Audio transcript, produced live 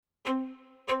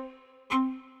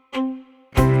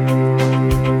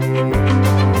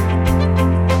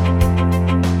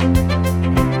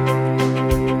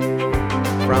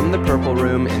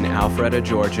Atlanta,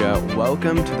 Georgia.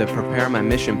 Welcome to the Prepare My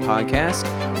Mission podcast,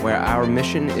 where our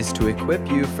mission is to equip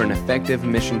you for an effective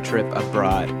mission trip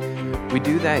abroad. We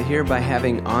do that here by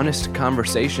having honest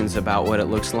conversations about what it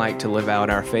looks like to live out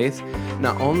our faith,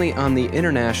 not only on the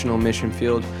international mission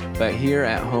field, but here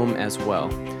at home as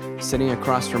well. Sitting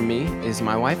across from me is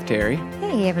my wife, Terry.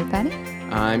 Hey, everybody.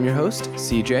 I'm your host,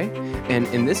 CJ, and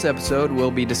in this episode,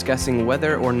 we'll be discussing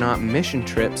whether or not mission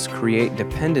trips create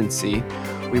dependency.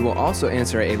 We will also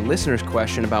answer a listener's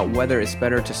question about whether it's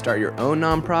better to start your own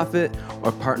nonprofit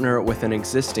or partner with an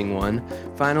existing one.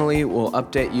 Finally, we'll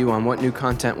update you on what new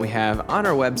content we have on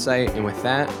our website, and with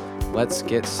that, let's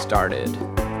get started.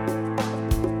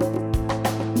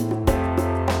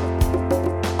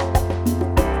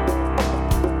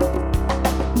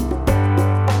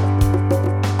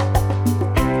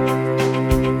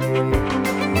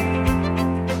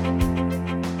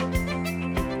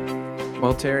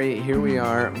 Well, Terry, here we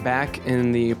are back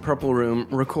in the Purple Room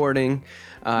recording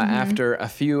after a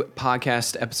few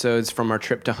podcast episodes from our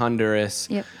trip to Honduras.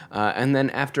 Yep. And then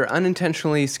after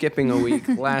unintentionally skipping a week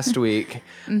last week,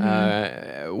 we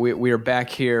are back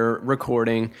here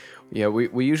recording. Yeah,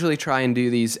 we usually try and do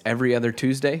these every other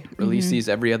Tuesday, release these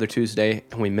every other Tuesday,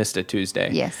 and we missed a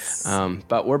Tuesday. Yes.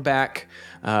 But we're back.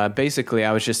 Basically,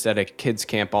 I was just at a kids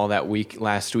camp all that week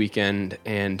last weekend,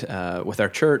 and with our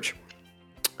church.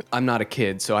 I'm not a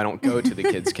kid, so I don't go to the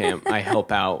kids camp. I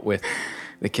help out with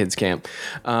the kids camp.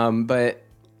 After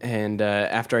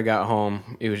I got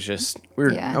home, it was just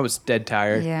I was dead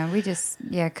tired. Yeah, we just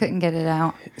couldn't get it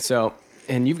out. So,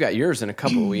 and you've got yours in a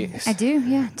couple of weeks. I do,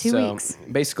 yeah, 2 weeks.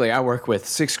 Basically, I work with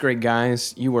 6th grade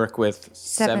guys. You work with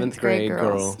 7th grade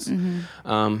girls.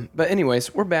 But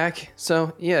anyways, we're back.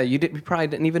 So yeah, you probably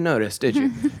didn't even notice, did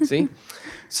you? See?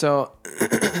 So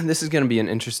this is going to be an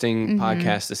interesting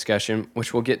podcast discussion,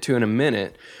 which we'll get to in a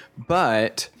minute.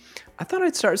 But I thought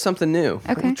I'd start something new.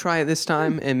 Okay. We'll try it this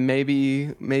time, and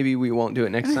maybe we won't do it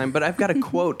next time. But I've got a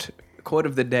quote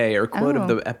of the day or quote of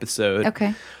the episode.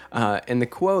 Okay. And the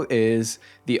quote is,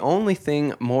 "The only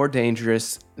thing more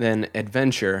dangerous than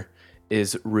adventure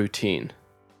is routine."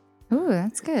 Ooh,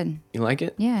 that's good. You like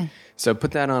it? Yeah. So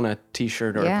put that on a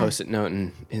T-shirt or a Post-it note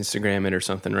and Instagram it or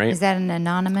something, right? Is that an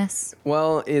anonymous?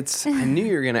 Well, I knew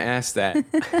you were going to ask that.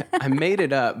 I made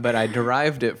it up, but I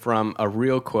derived it from a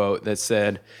real quote that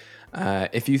said,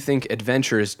 if you think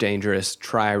adventure is dangerous,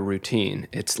 try routine.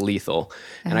 It's lethal.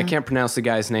 And I can't pronounce the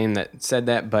guy's name that said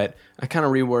that, but I kind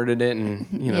of reworded it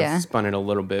and spun it a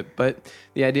little bit. But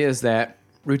the idea is that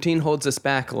routine holds us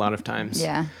back a lot of times.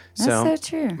 Yeah, that's so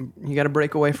true. You got to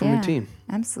break away from routine.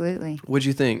 Absolutely. What'd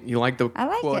you think? You like the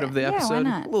quote of the episode? Why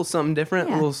not? A little something different,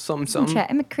 a little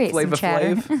something. Create some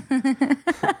chatter.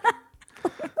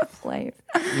 Flav.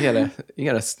 You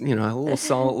gotta, a little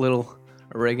salt, little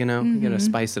oregano. You gotta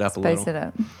spice it up a little. Spice it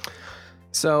up.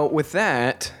 So with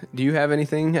that, do you have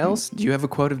anything else? Do you have a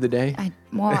quote of the day? I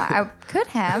could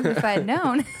have if I'd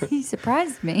known. You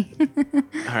surprised me.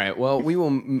 All right. Well, we will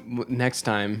next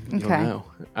time. You'll know.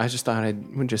 I just thought I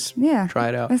would just try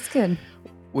it out. That's good.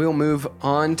 We'll move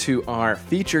on to our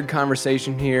featured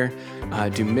conversation here.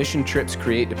 Do mission trips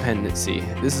create dependency?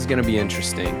 This is going to be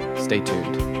interesting. Stay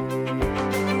tuned.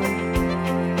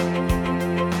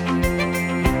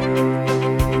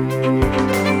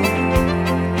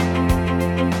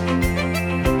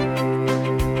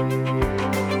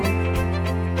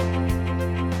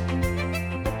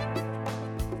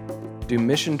 Do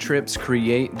mission trips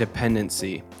create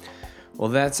dependency? Well,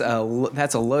 that's a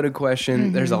loaded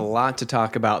question. There's a lot to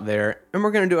talk about there, and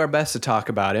we're going to do our best to talk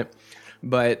about it.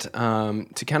 But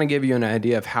to kind of give you an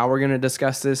idea of how we're going to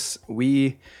discuss this,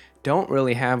 we don't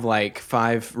really have like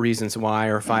 5 reasons why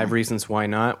or 5 reasons why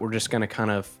not. We're just going to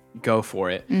kind of go for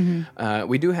it.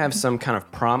 We do have some kind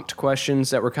of prompt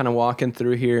questions that we're kind of walking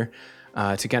through here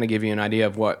to kind of give you an idea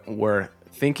of what we're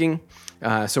thinking.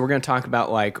 So we're going to talk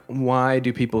about like, why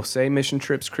do people say mission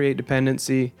trips create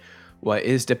dependency? What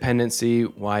is dependency?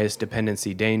 Why is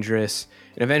dependency dangerous?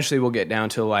 And eventually we'll get down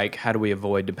to like, how do we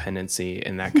avoid dependency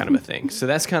and that kind of a thing. So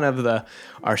that's kind of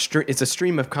it's a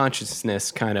stream of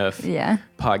consciousness kind of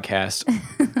podcast,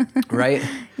 right?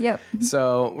 Yep.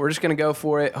 So we're just going to go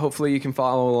for it. Hopefully you can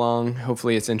follow along.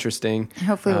 Hopefully it's interesting.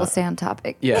 Hopefully we'll stay on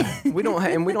topic. Yeah. We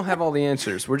don't have all the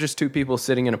answers. We're just 2 people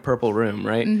sitting in a purple room,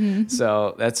 right?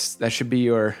 So that should be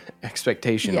your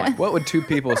expectation. Yeah. Like, what would 2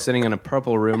 people sitting in a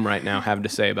purple room right now have to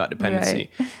say about dependency?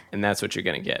 Right. And that's what you're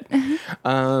going to get.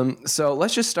 So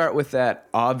let's just start with that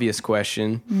obvious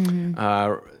question.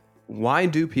 Why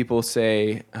do people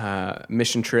say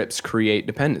mission trips create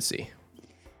dependency?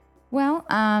 Well,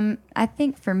 I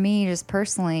think for me, just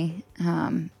personally,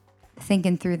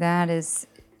 thinking through that is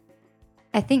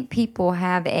I think people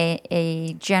have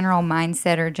a general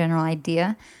mindset or general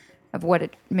idea of what a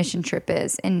mission trip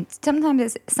is, and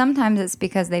sometimes it's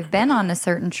because they've been on a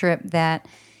certain trip that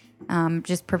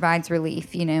just provides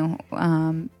relief.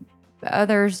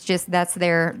 Others just that's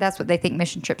what they think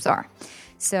mission trips are.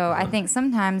 So I think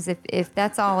sometimes if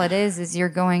that's all it is you're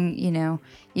going,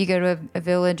 you go to a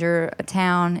village or a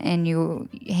town and you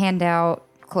hand out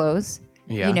clothes.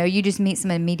 Yeah. You just meet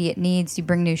some immediate needs. You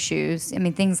bring new shoes. I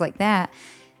mean, things like that.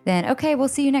 Then, okay, we'll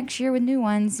see you next year with new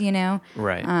ones,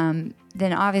 Right.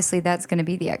 Then obviously that's going to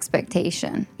be the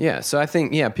expectation. Yeah. So I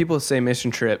think, people say mission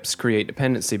trips create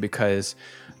dependency because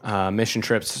mission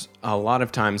trips, a lot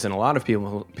of times in a lot of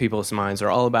people's minds, are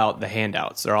all about the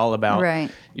handouts. They're all about,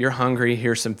 Right. You're hungry,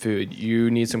 here's some food. You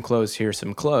need some clothes, here's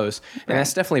some clothes. And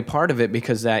that's definitely part of it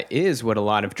because that is what a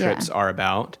lot of trips are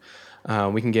about.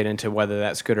 We can get into whether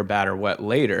that's good or bad or what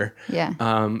later. Yeah.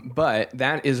 But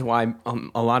that is why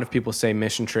a lot of people say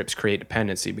mission trips create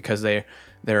dependency because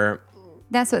they're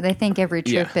That's what they think every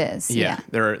trip is. Yeah.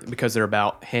 Because they're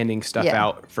about handing stuff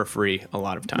out for free a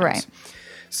lot of times. Right.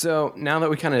 So now that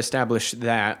we kind of established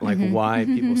that, like why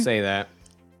people say that,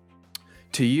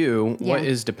 to you, what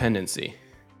is dependency?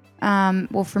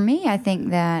 Well, for me, I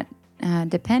think that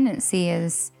dependency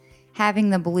is having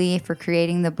the belief or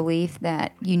creating the belief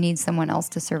that you need someone else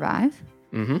to survive.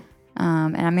 Mm-hmm.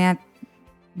 And I mean,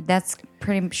 that's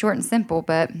pretty short and simple,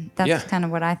 but that's kind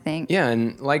of what I think. Yeah,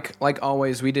 and like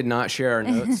always, we did not share our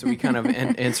notes, so we kind of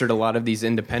answered a lot of these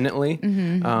independently.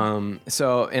 And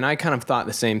I kind of thought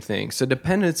the same thing. So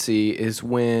dependency is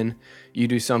when you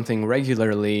do something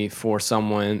regularly for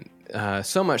someone,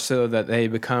 so much so that they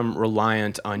become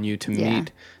reliant on you to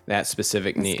meet that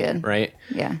specific need, good. Right?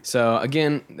 Yeah. So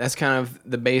again, that's kind of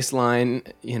the baseline.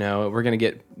 We're going to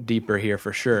get deeper here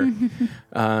for sure.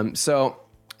 So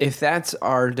if that's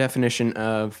our definition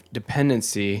of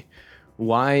dependency,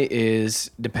 why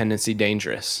is dependency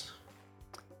dangerous?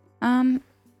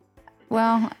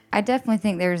 Well, I definitely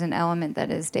think there's an element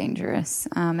that is dangerous.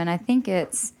 And I think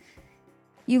it's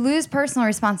you lose personal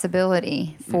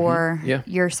responsibility for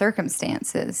your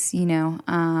circumstances,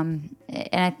 and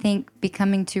I think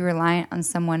becoming too reliant on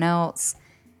someone else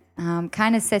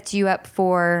kind of sets you up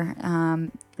for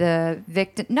the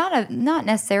victim, not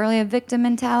necessarily a victim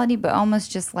mentality, but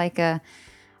almost just like all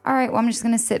right, well, I'm just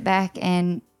going to sit back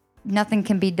and nothing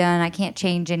can be done. I can't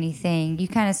change anything. You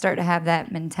kind of start to have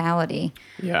that mentality.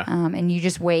 Yeah. And you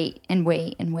just wait and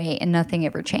wait and wait and nothing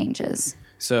ever changes.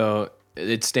 So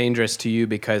it's dangerous to you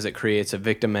because it creates a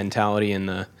victim mentality in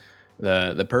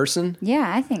the person?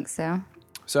 Yeah, I think so.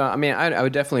 So, I mean, I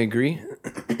would definitely agree.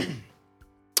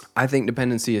 I think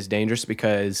dependency is dangerous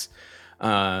because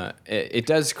it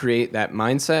does create that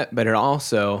mindset, but it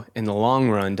also, in the long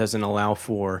run, doesn't allow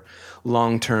for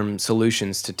long-term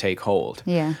solutions to take hold.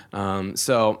 Yeah.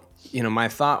 So, my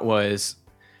thought was,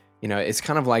 it's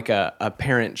kind of like a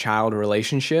parent-child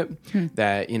relationship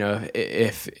that,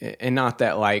 if, and not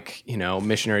that like,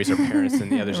 missionaries are parents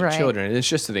and the others are Right. children. It's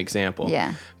just an example.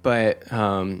 Yeah. But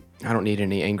I don't need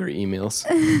any angry emails.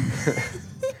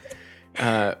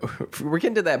 We're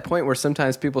getting to that point where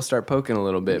sometimes people start poking a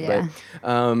little bit, Yeah.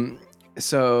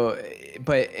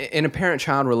 but in a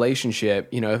parent-child relationship,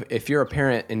 if you're a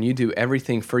parent and you do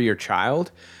everything for your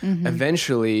child,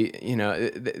 eventually,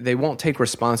 they won't take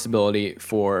responsibility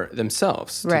for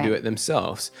themselves to do it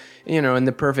themselves. And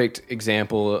the perfect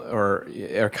example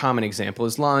or common example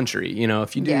is laundry.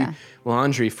 If you do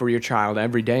laundry for your child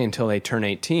every day until they turn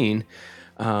 18,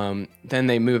 then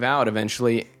they move out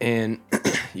eventually, and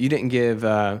you didn't give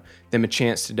them a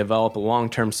chance to develop a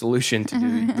long-term solution to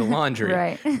do the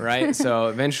laundry, right? So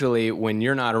eventually, when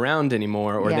you're not around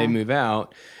anymore or they move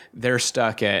out, they're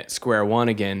stuck at square one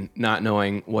again, not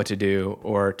knowing what to do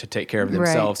or to take care of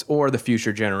themselves or the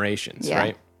future generations,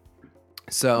 right?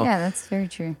 So yeah, that's very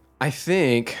true. I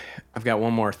think I've got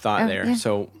one more thought there. Yeah.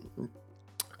 So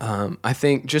I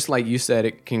think just like you said,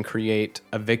 it can create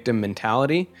a victim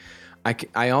mentality.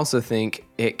 I also think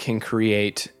it can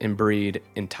create and breed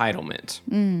entitlement.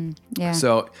 Yeah.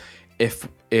 So if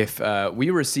we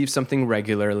receive something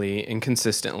regularly and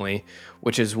consistently,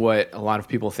 which is what a lot of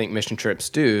people think mission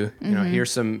trips do, here's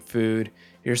some food,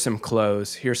 here's some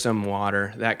clothes, here's some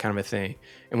water, that kind of a thing,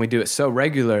 and we do it so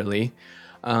regularly,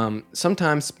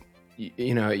 sometimes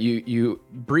you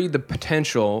breed the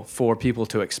potential for people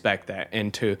to expect that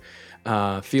and to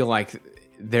feel like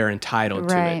they're entitled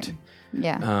to it.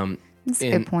 Yeah. That's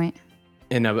a good point.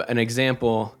 In an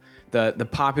example, the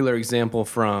popular example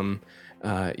from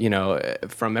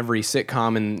from every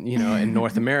sitcom in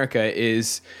North America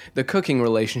is the cooking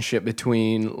relationship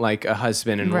between like a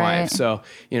husband and Right. wife. So,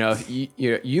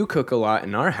 you cook a lot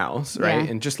in our house, right?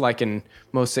 Yeah. And just like in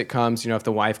most sitcoms, if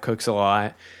the wife cooks a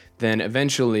lot, then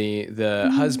eventually the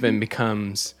husband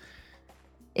becomes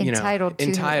entitled to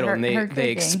her, and they cooking.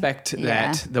 expect Yeah.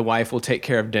 that the wife will take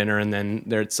care of dinner, and then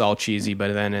it's all cheesy,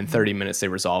 but then in 30 minutes they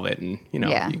resolve it, and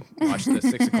Yeah. you watch the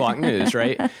 6 o'clock news,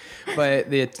 right? But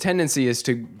the tendency is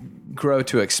to grow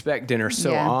to expect dinner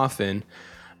so Yeah. often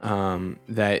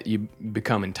that you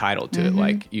become entitled to it.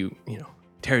 Like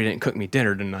Terry didn't cook me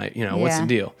dinner tonight, what's the Yeah.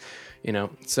 deal?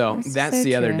 So that's so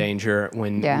the other true. danger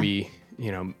when Yeah. we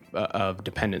of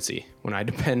dependency, when I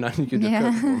depend on you to Yeah.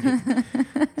 cook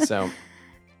for me. So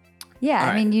Yeah, All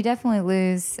I mean, right. you definitely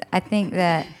lose. I think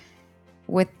that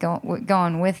with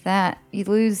going with that, you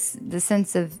lose the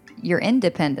sense of your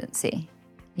independency.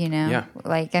 Yeah.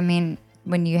 Like, I mean,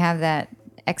 when you have that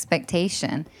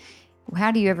expectation, how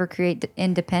do you ever create an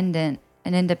independent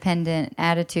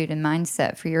attitude and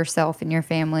mindset for yourself and your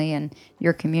family and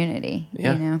your community?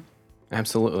 Yeah.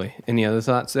 Absolutely. Any other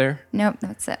thoughts there? Nope,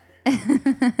 that's it.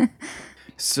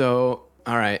 So,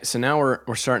 all right. So now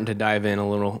we're starting to dive in a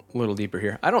little deeper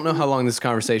here. I don't know how long this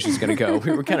conversation is going to go.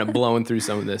 We were kind of blowing through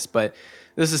some of this, but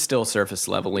this is still surface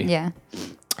level-y. Yeah.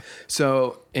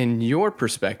 So, in your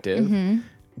perspective,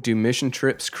 do mission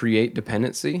trips create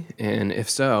dependency? And if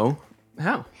so,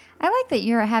 how? I like that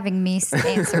you're having me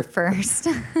answer first.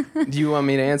 Do you want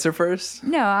me to answer first?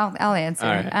 No, I'll answer.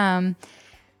 All right.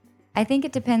 I think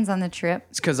it depends on the trip.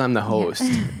 It's because I'm the host.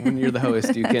 When you're the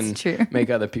host, you can true. make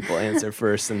other people answer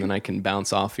first, and then I can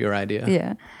bounce off your idea.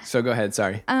 Yeah. So go ahead.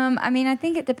 Sorry. I mean, I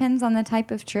think it depends on the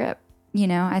type of trip.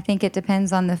 I think it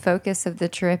depends on the focus of the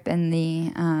trip and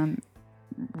the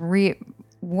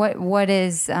what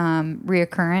is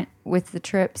reoccurrent with the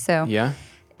trip. So, Yeah.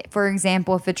 for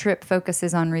example, if a trip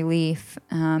focuses on relief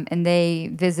and they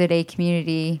visit a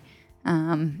community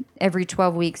every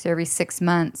 12 weeks or every 6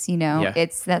 months, Yeah.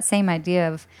 it's that same idea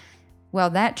of, well,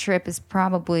 that trip is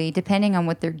probably, depending on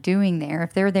what they're doing there,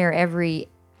 if they're there every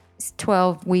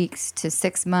 12 weeks to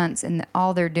 6 months and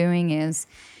all they're doing is,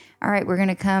 all right, we're going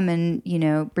to come and,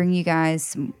 bring you guys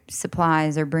some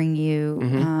supplies or bring you,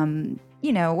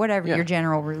 whatever Yeah. your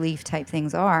general relief type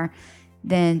things are,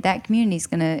 then that community is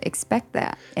going to expect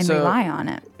that and So- rely on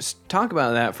it. Let's talk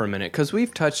about that for a minute, because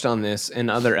we've touched on this in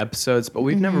other episodes, but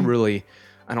we've never really,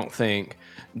 I don't think,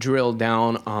 drilled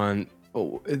down on.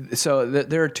 So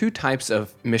there are two types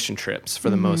of mission trips for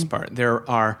the most part. There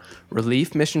are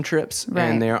relief mission trips Right.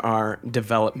 and there are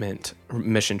development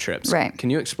mission trips. Right. Can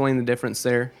you explain the difference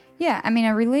there? Yeah, I mean,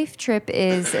 a relief trip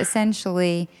is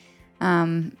essentially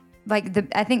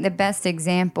I think the best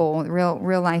example,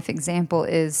 real life example,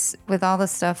 is with all the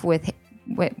stuff with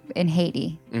in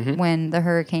Haiti when the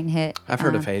hurricane hit. I've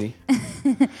heard of Haiti.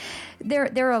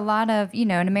 There are a lot of,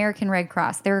 an American Red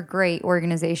Cross. They're a great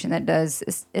organization that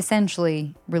does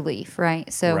essentially relief,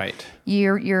 right? So Right.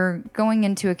 you're going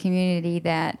into a community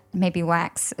that maybe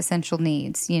lacks essential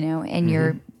needs, and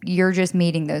you're just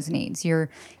meeting those needs. You're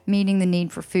meeting the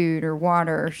need for food or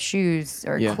water or shoes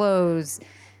or Yeah. clothes.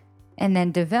 And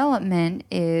then development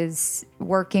is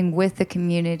working with the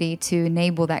community to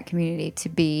enable that community to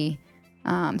be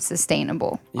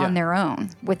sustainable Yeah. on their own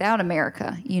without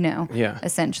America, Yeah.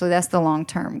 Essentially, that's the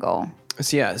long-term goal.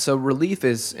 So relief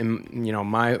is,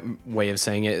 my way of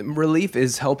saying it, relief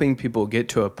is helping people get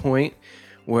to a point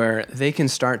where they can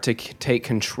start to take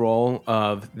control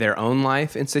of their own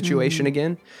life and situation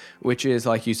again, which is,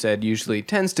 like you said, usually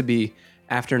tends to be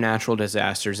after natural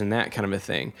disasters and that kind of a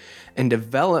thing. And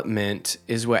development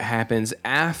is what happens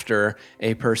after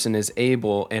a person is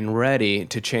able and ready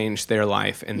to change their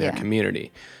life and their Yeah.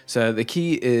 community. So the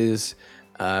key is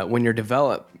when you're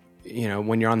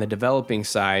when you're on the developing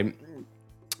side,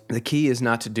 the key is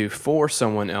not to do for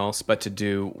someone else, but to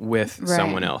do with Right.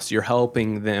 someone else. You're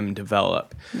helping them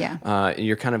develop. Yeah.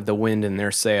 You're kind of the wind in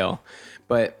their sail.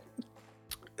 But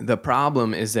the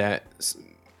problem is that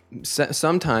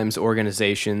sometimes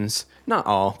organizations, not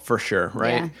all for sure,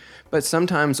 right? Yeah. But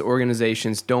sometimes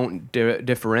organizations don't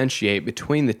differentiate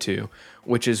between the two,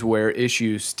 which is where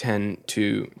issues tend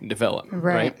to develop,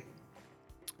 right?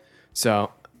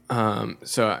 So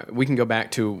we can go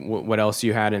back to what else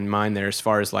you had in mind there as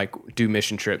far as like, do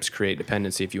mission trips create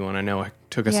dependency? If you want to know, I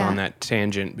took us Yeah. on that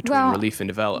tangent between relief and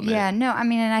development. Yeah, no, I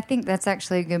mean, and I think that's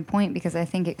actually a good point because I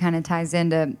think it kind of ties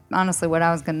into, honestly, what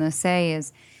I was going to say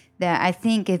is that I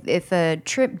think if a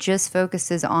trip just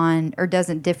focuses on or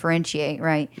doesn't differentiate,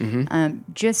 right,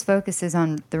 just focuses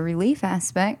on the relief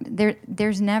aspect,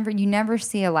 you never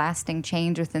see a lasting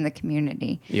change within the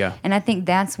community. Yeah. And I think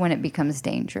that's when it becomes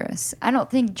dangerous. I don't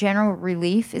think general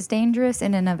relief is dangerous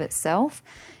in and of itself,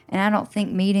 and I don't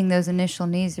think meeting those initial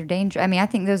needs are dangerous. I mean, I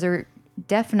think those are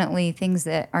definitely things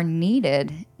that are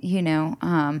needed,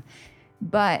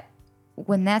 but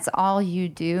when that's all you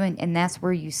do and that's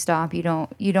where you stop, you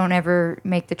don't ever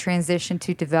make the transition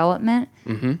to development,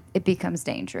 it becomes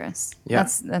dangerous. Yeah.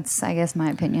 That's I guess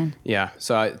my opinion. Yeah.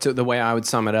 So the way I would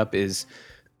sum it up is,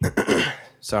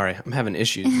 sorry, I'm having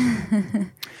issues,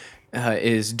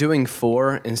 is doing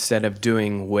for instead of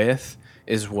doing with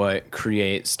is what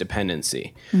creates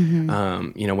dependency.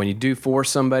 When you do for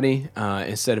somebody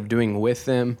instead of doing with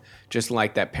them, just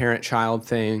like that parent-child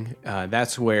thing,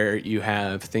 that's where you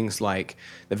have things like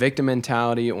the victim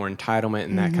mentality or entitlement,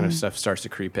 and that kind of stuff starts to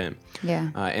creep in.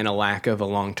 Yeah. And a lack of a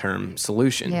long-term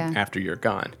solution after you're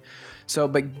gone. So,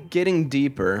 but getting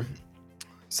deeper,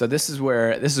 so this is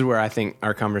where I think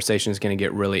our conversation is going to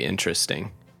get really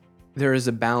interesting. There is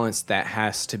a balance that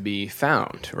has to be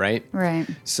found, right? Right.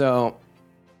 So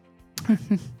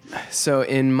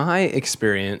in my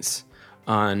experience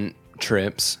on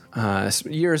trips,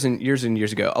 years and years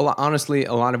ago, honestly,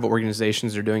 a lot of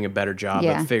organizations are doing a better job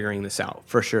of figuring this out,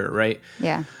 for sure, right?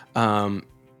 Yeah.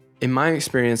 In my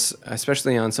experience,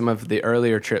 especially on some of the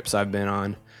earlier trips I've been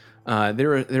on,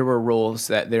 there were rules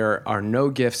that there are no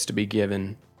gifts to be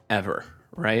given ever,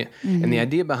 right? And the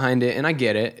idea behind it, and I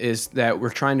get it, is that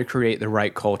we're trying to create the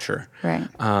right culture. Right.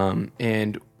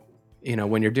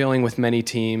 And when you're dealing with many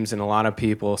teams and a lot of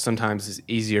people, sometimes it's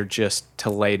easier just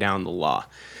to lay down the law.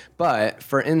 But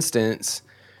for instance,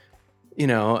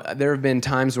 there have been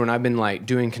times when I've been like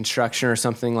doing construction or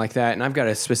something like that, and I've got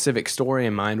a specific story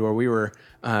in mind where we were,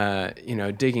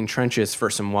 digging trenches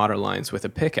for some water lines with a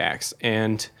pickaxe,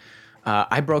 and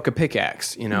I broke a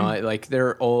pickaxe. Like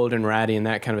they're old and ratty and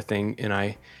that kind of thing, and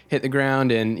I hit the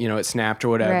ground and it snapped or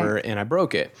whatever, and I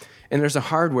broke it. And there's a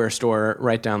hardware store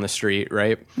right down the street,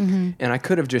 right? And I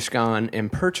could have just gone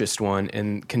and purchased one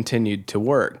and continued to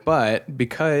work. But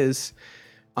because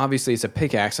obviously it's a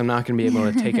pickaxe, I'm not going to be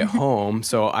able to take it home.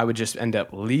 So I would just end up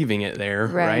leaving it there,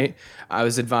 right? I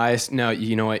was advised, no,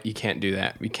 you know what? You can't do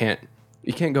that. You can't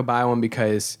go buy one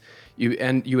because you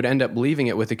would end up leaving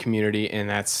it with the community, and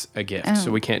that's a gift. Oh.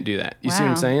 So we can't do that. You see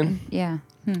what I'm saying? Yeah.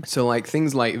 So like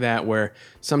things like that, where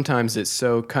sometimes it's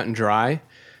so cut and dry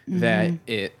that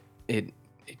it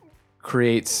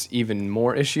creates even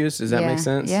more issues. Does that make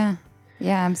sense? Yeah.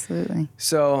 Yeah, absolutely.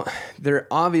 So there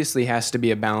obviously has to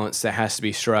be a balance that has to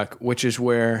be struck, which is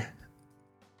where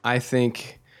I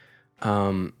think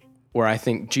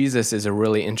Jesus is a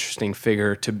really interesting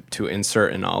figure to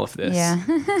insert in all of this. Yeah.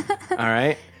 All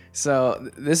right. So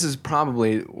this is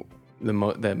probably the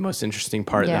most interesting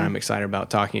part that I'm excited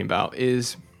about talking about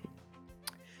is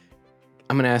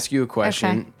I'm going to ask you a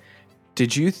question. Okay.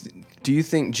 Do you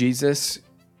think Jesus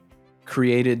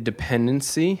created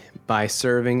dependency by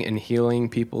serving and healing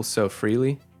people so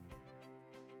freely?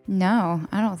 No,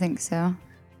 I don't think so.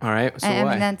 All right. So I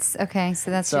why? mean, that's okay. So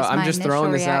that's so just I'm my just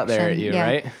throwing this reaction. out there at you,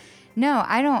 right? No,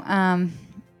 I don't.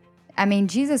 I mean,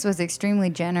 Jesus was extremely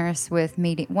generous with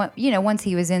meeting. Once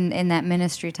he was in that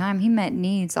ministry time, he met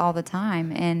needs all the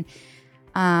time, and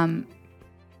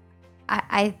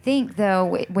I think,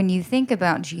 though, when you think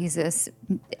about Jesus,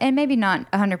 and maybe not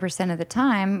 100% of the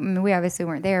time, I mean, we obviously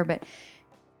weren't there, but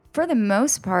for the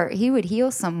most part, he would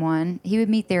heal someone. He would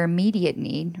meet their immediate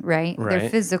need, right? Their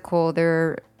physical,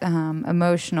 their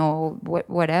emotional,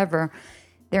 whatever,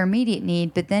 their immediate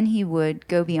need. But then he would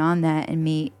go beyond that and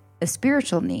meet a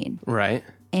spiritual need. Right.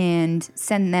 And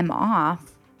send them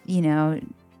off,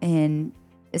 and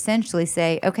essentially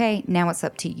say, okay, now it's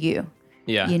up to you.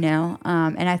 Yeah.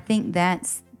 And I think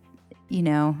that's,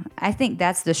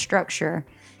 the structure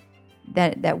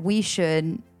that we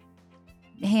should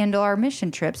handle our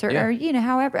mission trips or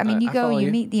however. I mean, you go,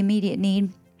 you meet the immediate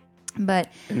need, but.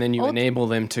 And then you enable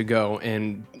them to go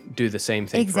and do the same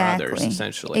thing for others,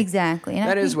 essentially. Exactly. And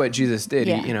that is what Jesus did.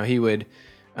 Yeah. He would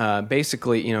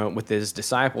basically, with his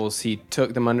disciples, he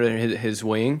took them under his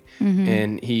wing,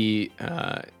 and he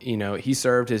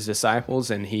served his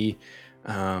disciples, and he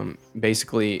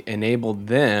basically enabled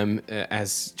them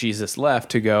as Jesus left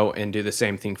to go and do the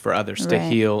same thing for others, to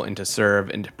heal and to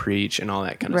serve and to preach and all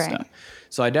that kind of stuff.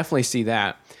 So I definitely see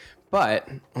that. But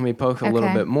let me poke a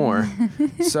little bit more.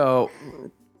 So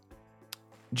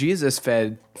Jesus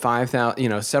fed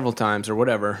 5,000, several times or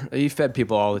whatever. He fed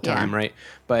people all the time, right?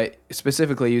 But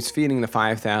specifically, he was feeding the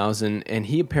 5,000, and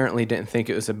he apparently didn't think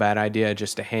it was a bad idea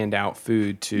just to hand out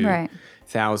food to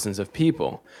thousands of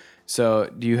people. So,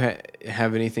 do you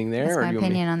have anything there? That's my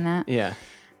opinion on that. Yeah.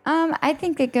 I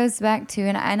think it goes back to,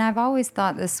 and I've always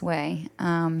thought this way.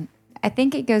 I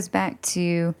think it goes back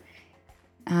to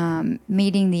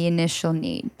meeting the initial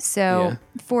need. So,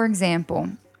 for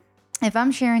example, if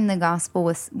I'm sharing the gospel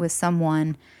with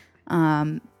someone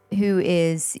who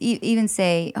is even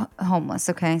say homeless,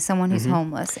 okay, someone who's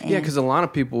homeless. And because a lot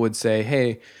of people would say,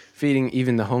 hey, feeding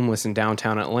even the homeless in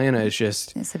downtown Atlanta is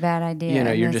just, it's a bad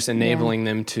idea. You're just enabling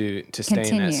them to stay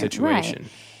in that situation.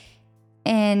 Right.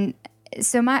 And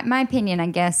so my opinion, I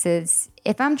guess, is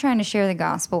if I'm trying to share the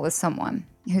gospel with someone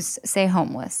who's, say,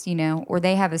 homeless, or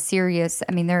they have a serious,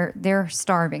 they're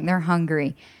starving, they're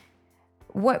hungry.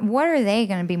 What are they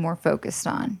going to be more focused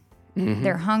on?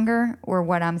 Their hunger or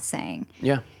what I'm saying?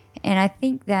 Yeah. And I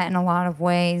think that in a lot of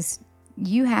ways,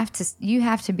 you have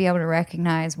to be able to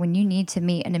recognize when you need to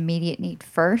meet an immediate need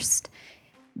first.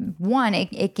 One,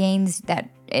 it gains that,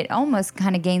 it almost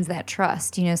kind of gains that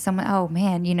trust. Someone, oh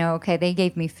man, okay, they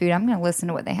gave me food. I'm going to listen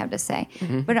to what they have to say.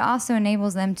 But it also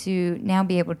enables them to now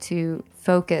be able to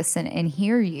focus and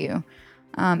hear you.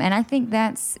 And I think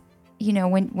that's,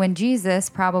 when Jesus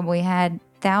probably had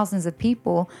thousands of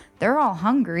people, they're all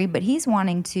hungry, but he's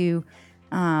wanting to,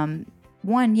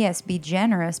 one, yes, be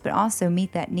generous, but also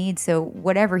meet that need. So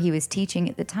whatever he was teaching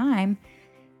at the time,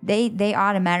 they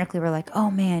automatically were like,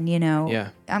 oh man,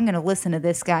 I'm going to listen to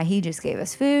this guy. He just gave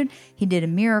us food. He did a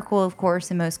miracle, of course,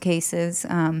 in most cases.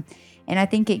 And I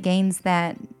think it gains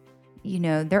that,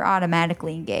 they're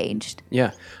automatically engaged.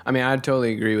 Yeah. I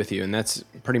totally agree with you. And that's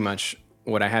pretty much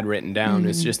what I had written down.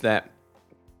 It's just that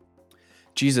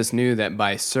Jesus knew that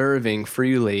by serving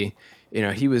freely,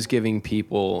 he was giving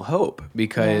people hope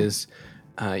because,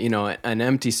 an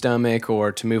empty stomach,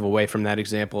 or to move away from that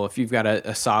example, if you've got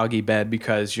a soggy bed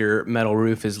because your metal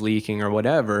roof is leaking or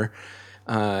whatever,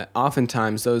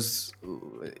 oftentimes those,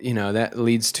 that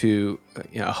leads to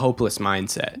a hopeless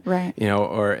mindset, right?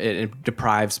 Or it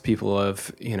deprives people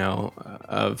of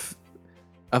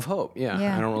hope.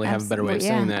 Yeah. I don't really have a better way of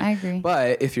saying that. I agree.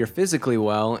 But if you're physically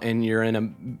well and you're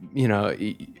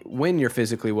when you're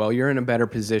physically well, you're in a better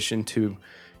position to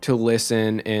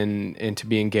listen and to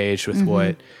be engaged with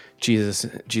what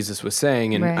Jesus was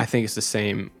saying. And I think it's the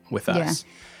same with us.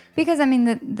 Because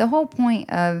the whole point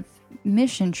of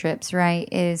mission trips, right,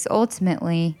 is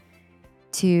ultimately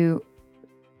to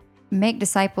make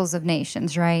disciples of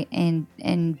nations, right?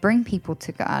 And bring people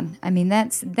to God.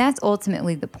 That's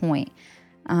ultimately the point.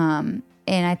 And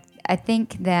I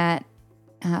think that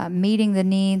meeting the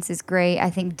needs is great. I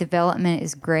think development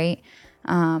is great.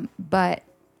 But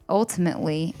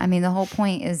ultimately, the whole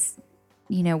point is,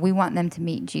 we want them to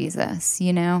meet Jesus,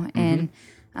 and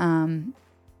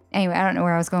anyway, I don't know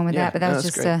where I was going with that, but that was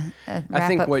just great. a wrap I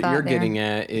think up what you're there. getting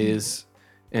at is,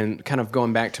 and kind of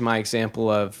going back to my example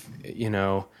of, you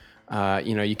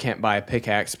can't buy a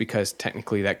pickaxe because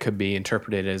technically that could be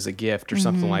interpreted as a gift or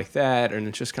something like that. And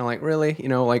it's just kind of like, really,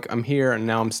 like I'm here and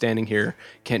now I'm standing here,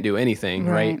 can't do anything.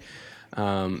 Right.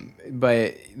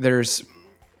 But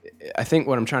I think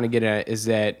what I'm trying to get at is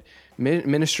that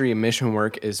ministry and mission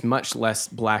work is much less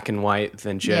black and white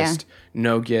than just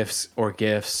no gifts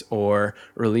or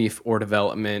relief or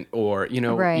development or, you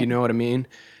know what I mean?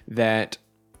 That,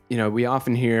 we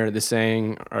often hear the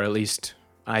saying, or at least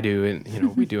I do,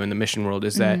 and we do in the mission world,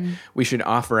 is that we should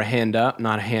offer a hand up,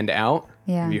 not a hand out.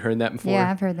 Yeah. Have you heard that before?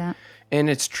 Yeah, I've heard that. And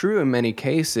it's true in many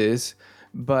cases,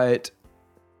 but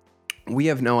we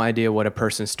have no idea what a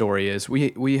person's story is.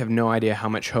 We have no idea how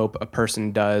much hope a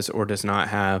person does or does not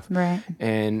have. Right.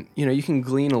 And, you can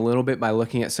glean a little bit by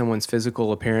looking at someone's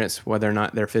physical appearance, whether or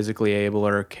not they're physically able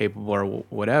or capable or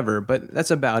whatever, but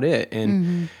that's about it.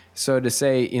 And so to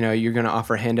say, you're going to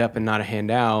offer a hand up and not a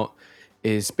hand out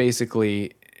is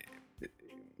basically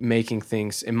making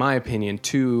things, in my opinion,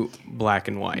 too black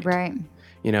and white. Right.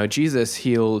 Jesus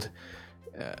healed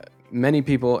many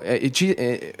people,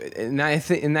 and I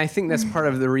think that's part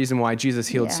of the reason why Jesus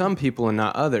healed some people and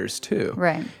not others too.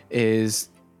 Right. Is,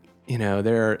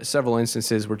 there are several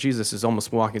instances where Jesus is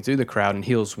almost walking through the crowd and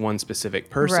heals one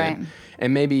specific person. Right.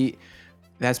 And maybe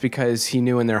that's because he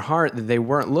knew in their heart that they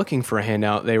weren't looking for a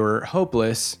handout. They were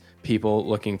hopeless people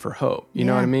looking for hope. You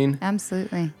know what I mean?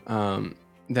 Absolutely.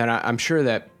 That I'm sure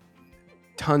that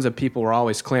tons of people were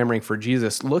always clamoring for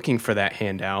Jesus, looking for that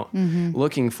handout,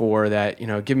 looking for that,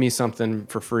 give me something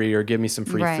for free or give me some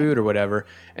free food or whatever.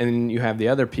 And then you have the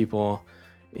other people,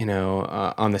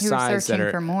 on the sides that are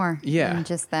searching for more than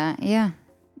just that. Yeah.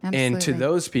 Absolutely. And to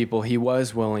those people, he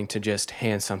was willing to just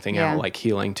hand something out like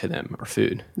healing to them or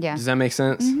food. Yeah. Does that make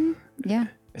sense? Mm-hmm. Yeah.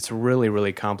 It's really,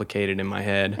 really complicated in my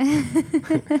head.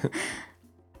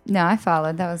 No, I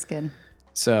followed. That was good.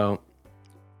 So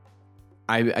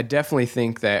I definitely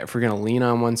think that if we're going to lean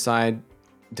on one side,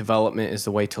 development is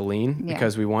the way to lean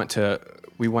because we want to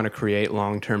create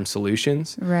long-term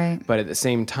solutions. Right. But at the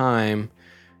same time,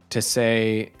 to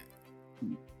say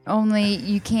only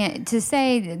you can't to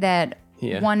say that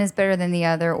one is better than the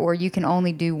other, or you can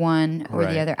only do one or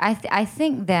the other. I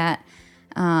think that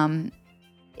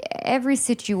every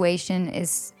situation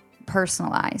is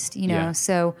personalized, you know. Yeah.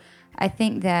 So I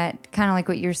think that kind of like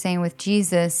what you're saying with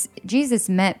Jesus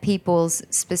met people's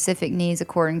specific needs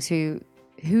according to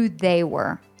who they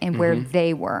were and where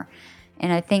they were.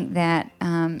 And I think that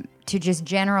to just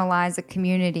generalize a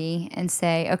community and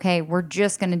say, okay, we're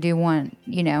just going to do one,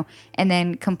 you know, and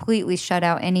then completely shut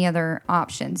out any other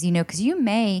options, you know, because you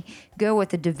may go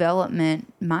with a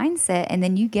development mindset and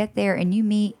then you get there and you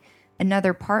meet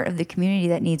another part of the community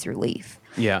that needs relief.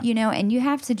 Yeah. You know, and you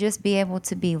have to just be able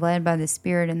to be led by the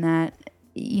Spirit in that,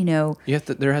 you know.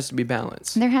 There has to be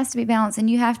balance. There has to be balance, and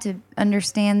you have to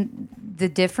understand the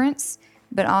difference,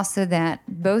 but also that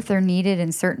both are needed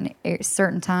in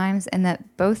certain times, and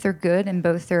that both are good and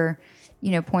both are,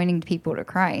 you know, pointing people to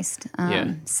Christ.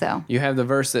 So you have the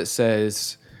verse that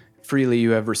says, "Freely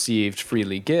you have received,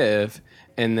 freely give."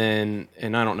 And then,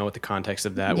 and I don't know what the context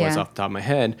of that was off the top of my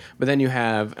head, but then you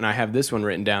have, and I have this one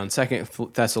written down,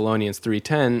 2 Thessalonians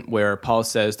 3:10, where Paul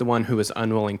says, "The one who is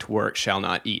unwilling to work shall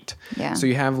not eat." Yeah. So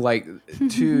you have like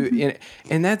two,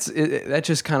 and that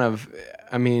just kind of,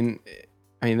 I mean,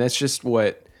 that's just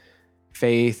what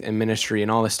faith and ministry and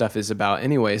all this stuff is about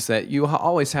anyways, that you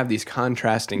always have these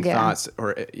contrasting thoughts,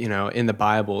 or, you know, in the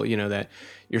Bible, you know, that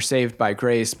you're saved by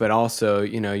grace, but also,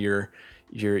 you know, your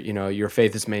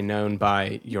faith is made known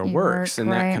by your works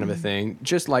and that kind of a thing.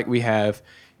 Just like we have,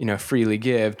 you know, freely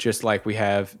give, just like we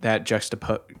have that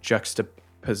juxtaposed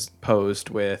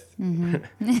with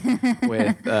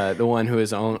with the one who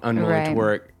is unwilling to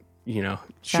work, you know,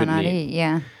 shouldn't eat.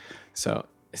 Yeah. So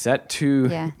is that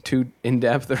too in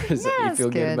depth, or is it, you feel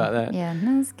good about that? Yeah,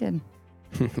 no, it's good.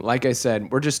 Like I said,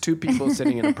 we're just two people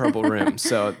sitting in a purple room,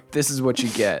 so this is what you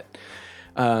get.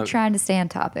 Trying to stay on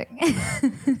topic.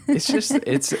 It's just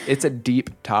it's a deep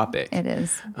topic. It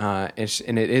is.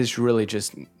 And it is really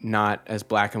just not as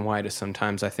black and white as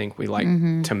sometimes I think we like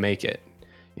to make it.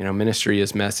 You know, ministry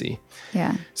is messy.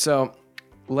 Yeah. So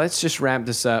let's just wrap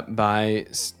this up by,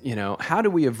 you know, how do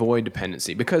we avoid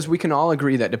dependency? Because we can all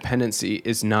agree that dependency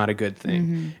is not a good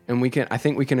thing. And I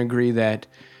think we can agree that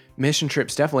mission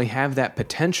trips definitely have that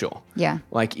potential. Yeah.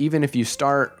 Like, even if you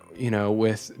start, you know,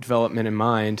 with development in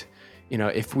mind, you know,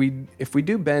 if we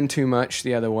do bend too much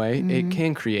the other way, it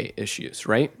can create issues,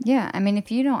 right? Yeah. I mean,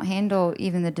 if you don't handle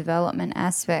even the development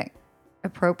aspect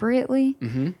appropriately,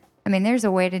 I mean, there's a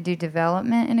way to do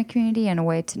development in a community and a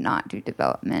way to not do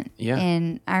development. Yeah.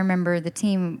 And I remember the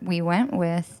team we went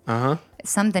with,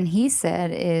 something he said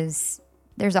is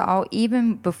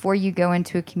even before you go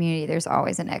into a community, there's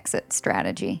always an exit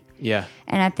strategy. Yeah.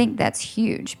 And I think that's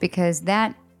huge, because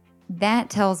that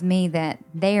tells me that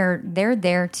they're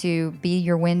there to be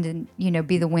your wind and, you know,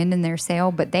 be the wind in their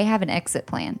sail, but they have an exit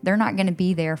plan. They're not going to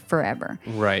be there forever.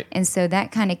 Right. And so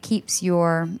that kind of keeps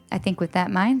I think with that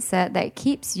mindset, that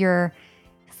keeps your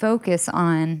focus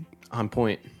on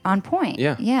point.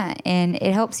 Yeah. Yeah. And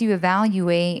it helps you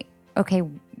evaluate, okay,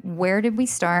 where did we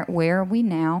start? Where are we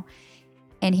now?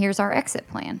 And here's our exit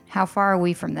plan. How far are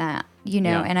we from that? You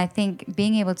know, and I think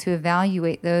being able to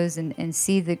evaluate those and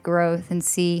see the growth and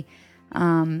see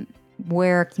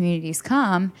where communities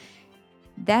come,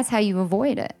 that's how you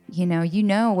avoid it. You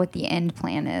know what the end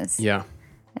plan is. Yeah.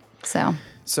 So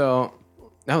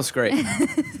that was great.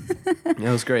 That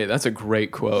was great. That's a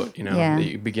great quote, you know, that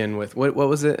you begin with. What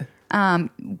was it?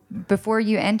 Before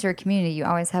you enter a community, you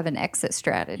always have an exit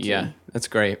strategy. Yeah, that's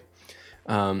great.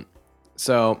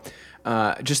 So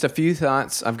just a few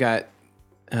thoughts. I've got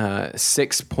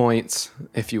 6 points,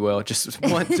 if you will, just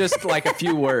like a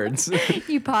few words.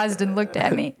 You paused and looked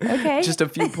at me. Okay. Just a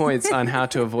few points on how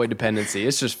to avoid dependency.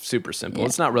 It's just super simple. Yeah.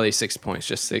 It's not really 6 points,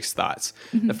 just 6 thoughts.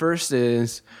 The first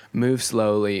is move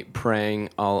slowly, praying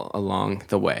all along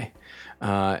the way.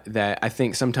 That I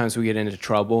think sometimes we get into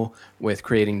trouble with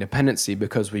creating dependency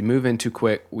because we move in too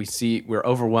quick. We're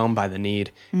overwhelmed by the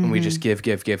need, and we just give.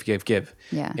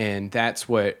 Yeah. And that's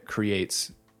what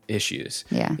creates issues.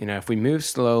 Yeah. You know, if we move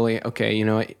slowly, okay, you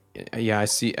know, I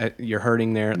see you're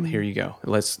hurting there. Here you go.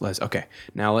 Okay.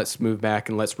 Now let's move back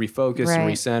and let's refocus and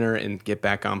recenter and get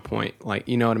back on point. Like,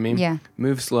 you know what I mean? Yeah.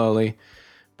 Move slowly,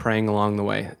 praying along the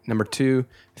way. Number 2,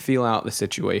 feel out the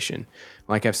situation.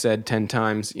 Like I've said 10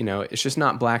 times, it's just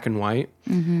not black and white.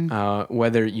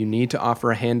 Whether you need to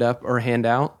offer a hand up or a hand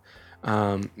out,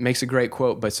 makes a great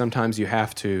quote, but sometimes you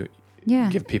have to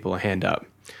give people a hand up.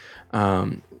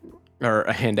 Or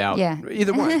a handout. Yeah.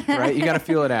 Either one, right? You got to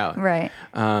feel it out. Right.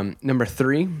 Number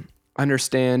 3,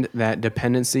 understand that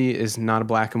dependency is not a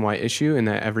black and white issue and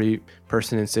that every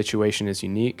person and situation is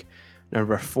unique.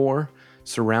 Number 4,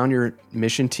 surround your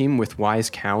mission team with wise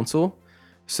counsel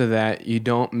so that you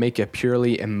don't make a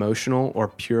purely emotional or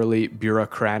purely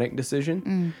bureaucratic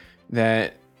decision.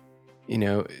 That,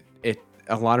 a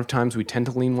lot of times we tend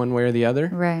to lean one way or the other.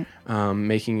 Right.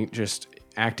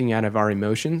 Acting out of our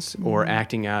emotions or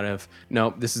acting out of,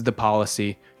 nope, this is the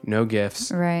policy, no gifts,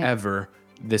 ever.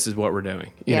 This is what we're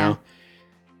doing, you know?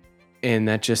 And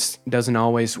that just doesn't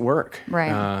always work.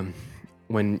 Right.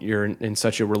 When you're in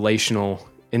such a relational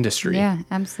industry. Yeah,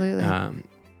 absolutely.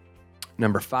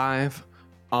 Number 5,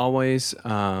 always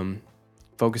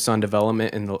focus on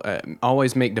development and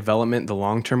always make development the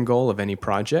long-term goal of any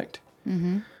project.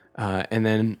 And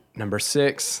then number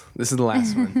 6, this is the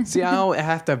last one. See, I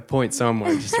have to point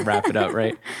somewhere just to wrap it up,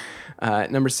 right?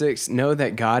 Number 6, know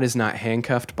that God is not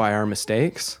handcuffed by our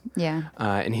mistakes. Yeah.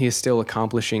 And he is still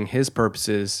accomplishing his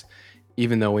purposes,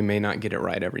 even though we may not get it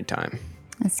right every time.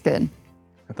 That's good.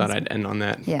 I thought I'd end on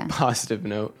that positive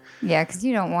note. Yeah, because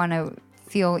you don't want to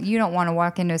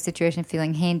walk into a situation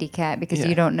feeling handicapped because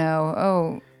you don't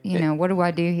know, what do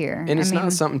I do here? And it's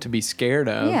not something to be scared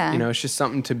of. Yeah. It's just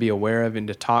something to be aware of and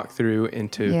to talk through and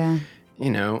to,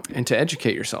 and to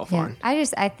educate yourself on. I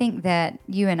think that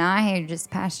you and I are just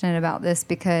passionate about this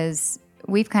because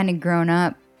we've kind of grown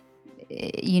up,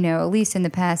 at least in the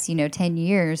past, 10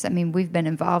 years. I mean, we've been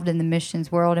involved in the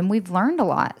missions world and we've learned a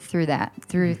lot through that,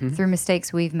 through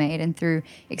mistakes we've made and through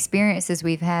experiences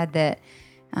we've had that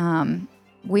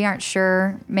we aren't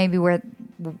sure maybe what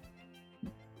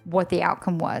the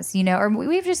outcome was, or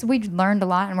we've learned a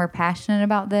lot and we're passionate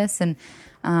about this. And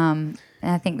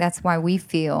I think that's why we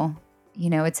feel,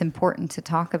 it's important to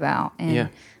talk about and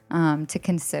to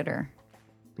consider.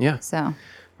 Yeah. So.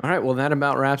 All right. Well, that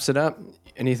about wraps it up.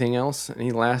 Anything else?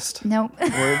 Any last Nope.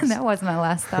 words? That was my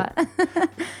last thought.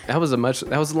 That was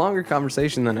a longer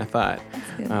conversation than I thought.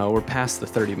 We're past the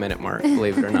 30-minute mark,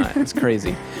 believe it or not. It's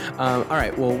crazy. All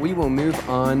right. Well, we will move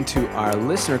on to our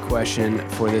listener question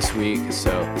for this week.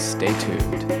 So stay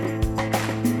tuned.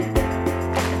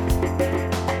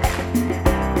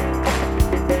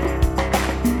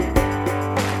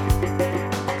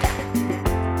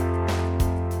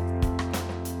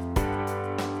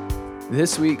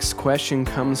 This week's question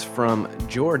comes from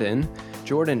Jordan.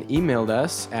 Jordan emailed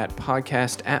us at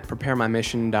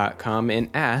podcast@preparemymission.com and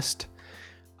asked,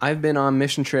 I've been on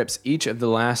mission trips each of the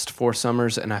last 4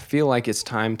 summers and I feel like it's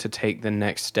time to take the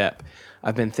next step.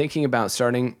 I've been thinking about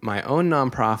starting my own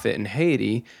nonprofit in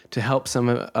Haiti to help some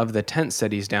of the tent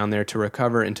cities down there to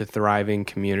recover into thriving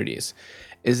communities.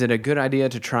 Is it a good idea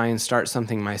to try and start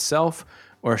something myself,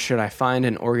 or should I find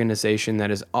an organization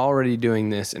that is already doing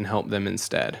this and help them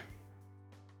instead?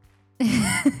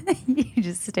 You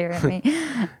just stare at me.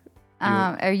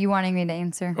 Are you wanting me to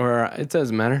answer? Or it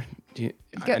doesn't matter. I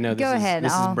know go ahead.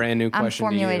 This is a brand new question.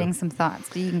 I'm formulating some thoughts,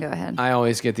 but you can go ahead. I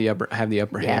always have the upper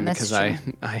hand because true.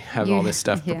 I have all this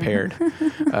stuff prepared.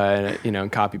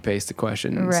 Copy paste the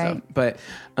question and stuff. But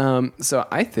so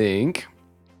I think,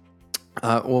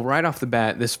 right off the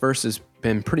bat, this verse has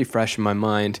been pretty fresh in my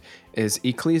mind. Is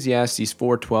Ecclesiastes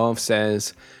 4:12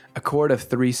 says, a cord of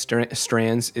 3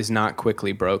 strands is not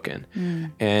quickly broken.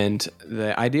 And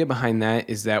the idea behind that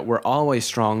is that we're always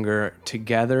stronger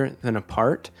together than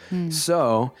apart.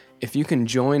 So if you can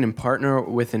join and partner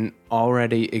with an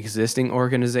already existing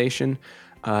organization,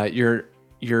 I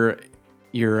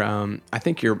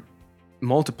think you're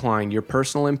multiplying your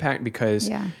personal impact because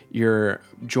you're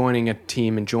joining a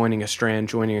team and joining a strand,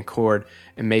 joining a cord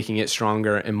and making it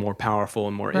stronger and more powerful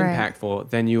and more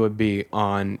impactful than you would be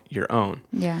on your own.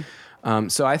 Yeah.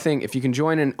 So I think if you can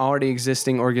join an already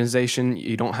existing organization,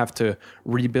 you don't have to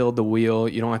rebuild the wheel.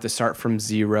 You don't have to start from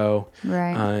zero.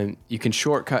 Right. You can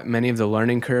shortcut many of the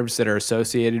learning curves that are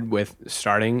associated with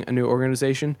starting a new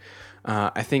organization.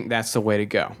 I think that's the way to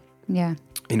go. Yeah.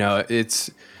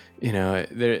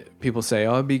 People say,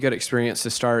 it'd be a good experience to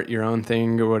start your own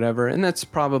thing or whatever. And that's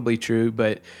probably true,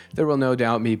 but there will no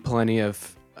doubt be plenty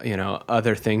of,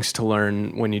 other things to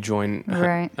learn when you join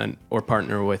or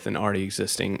partner with an already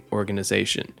existing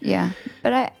organization. Yeah.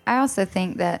 But I also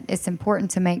think that it's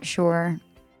important to make sure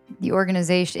the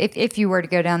organization, if you were to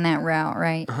go down that route,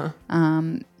 right?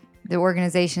 The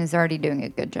organization is already doing a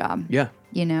good job. Yeah.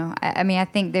 I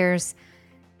think there's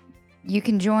you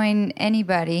can join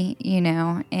anybody,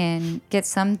 and get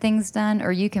some things done,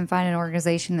 or you can find an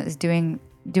organization that's doing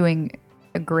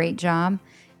a great job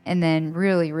and then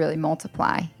really, really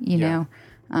multiply, know.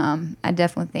 I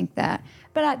definitely think that.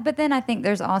 But then I think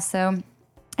there's also,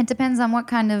 it depends on what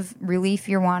kind of relief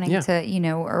you're wanting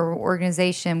to, or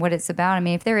organization, what it's about. I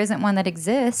mean, if there isn't one that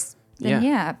exists,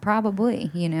 then probably,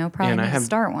 probably need to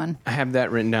start one. I have that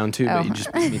written down too, but you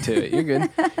just beat me to it. You're good.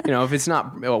 If it's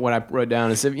not, what I wrote down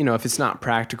is if it's not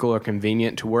practical or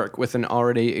convenient to work with an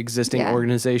already existing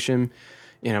organization,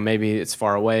 maybe it's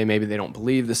far away, maybe they don't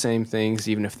believe the same things,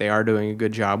 even if they are doing a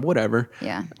good job, whatever.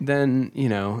 Yeah. Then,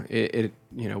 it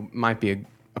might be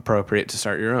appropriate to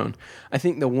start your own. I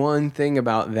think the one thing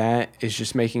about that is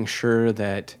just making sure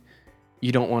that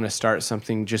you don't want to start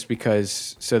something just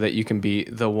because so that you can be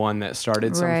the one that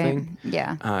started something. Right.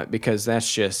 Yeah. Because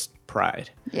that's just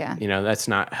pride. Yeah. That's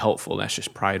not helpful. That's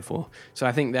just prideful. So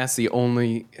I think that's the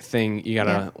only thing you got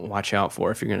to watch out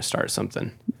for if you're going to start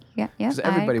something. Yeah. Yeah. Because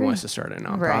everybody wants to start a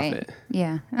nonprofit. Right.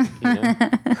 Yeah.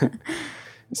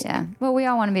 Yeah. Well, we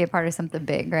all want to be a part of something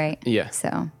big, right? Yeah.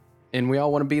 So. And we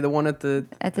all want to be the one at the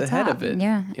top. Head of it.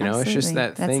 Yeah. It's just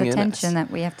that that's thing in us. That's the tension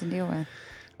that we have to deal with.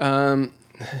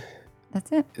 That's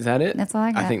it. Is that it? That's all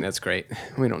I got. I think that's great.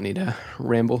 We don't need to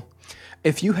ramble.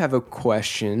 If you have a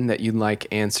question that you'd like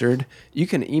answered, you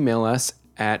can email us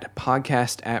at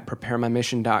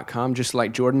podcast@preparemymission.com, just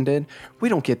like Jordan did. We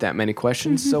don't get that many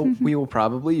questions, so we will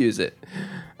probably use it.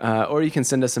 Or you can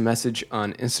send us a message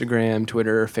on Instagram,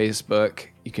 Twitter, Facebook.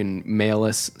 You can mail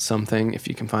us something if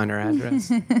you can find our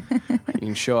address. You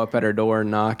can show up at our door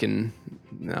and knock, and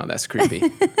no, that's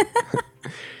creepy.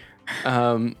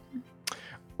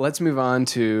 Let's move on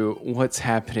to what's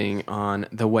happening on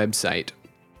the website.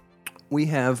 We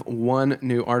have one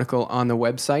new article on the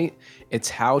website. It's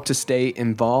how to stay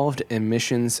involved in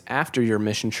missions after your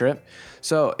mission trip.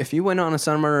 So if you went on a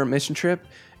summer mission trip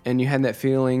and you had that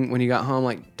feeling when you got home,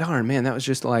 like, darn, man, that was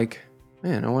just like,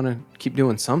 man, I want to keep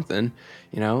doing something.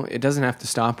 It doesn't have to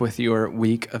stop with your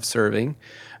week of serving.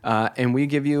 And we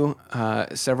give you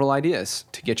several ideas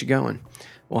to get you going.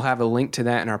 We'll have a link to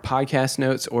that in our podcast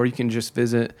notes, or you can just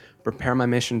visit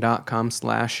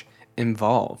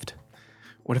preparemymission.com/involved.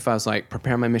 What if I was like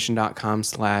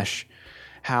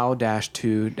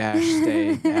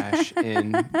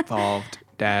preparemymission.com/how-to-stay-involved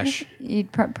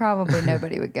You'd probably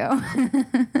nobody would go.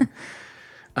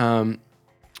 And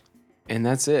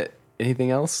that's it.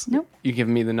 Anything else? Nope. You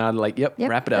giving me the nod like, yep,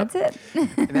 wrap it up. That's it.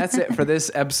 And that's it for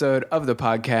this episode of the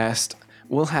podcast.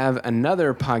 We'll have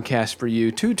another podcast for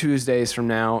you 2 Tuesdays from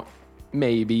now,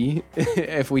 maybe,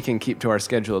 if we can keep to our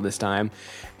schedule this time.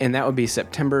 And that would be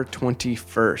September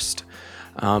 21st.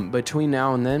 Between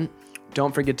now and then,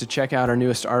 don't forget to check out our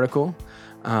newest article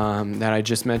that I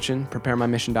just mentioned,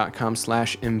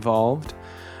 preparemymission.com/involved.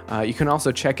 You can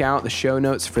also check out the show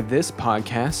notes for this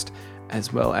podcast,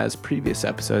 as well as previous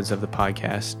episodes of the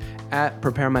podcast at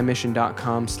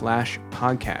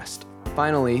preparemymission.com/podcast.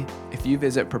 Finally, if you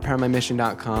visit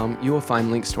preparemymission.com, you will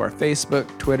find links to our Facebook,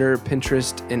 Twitter,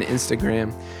 Pinterest, and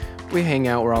Instagram. We hang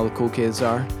out where all the cool kids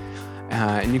are,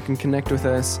 and you can connect with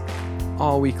us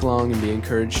all week long and be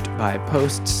encouraged by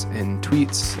posts and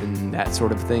tweets and that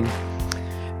sort of thing.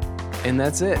 And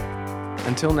that's it.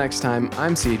 Until next time,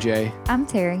 I'm CJ. I'm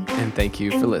Terry. And thank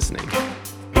you for listening.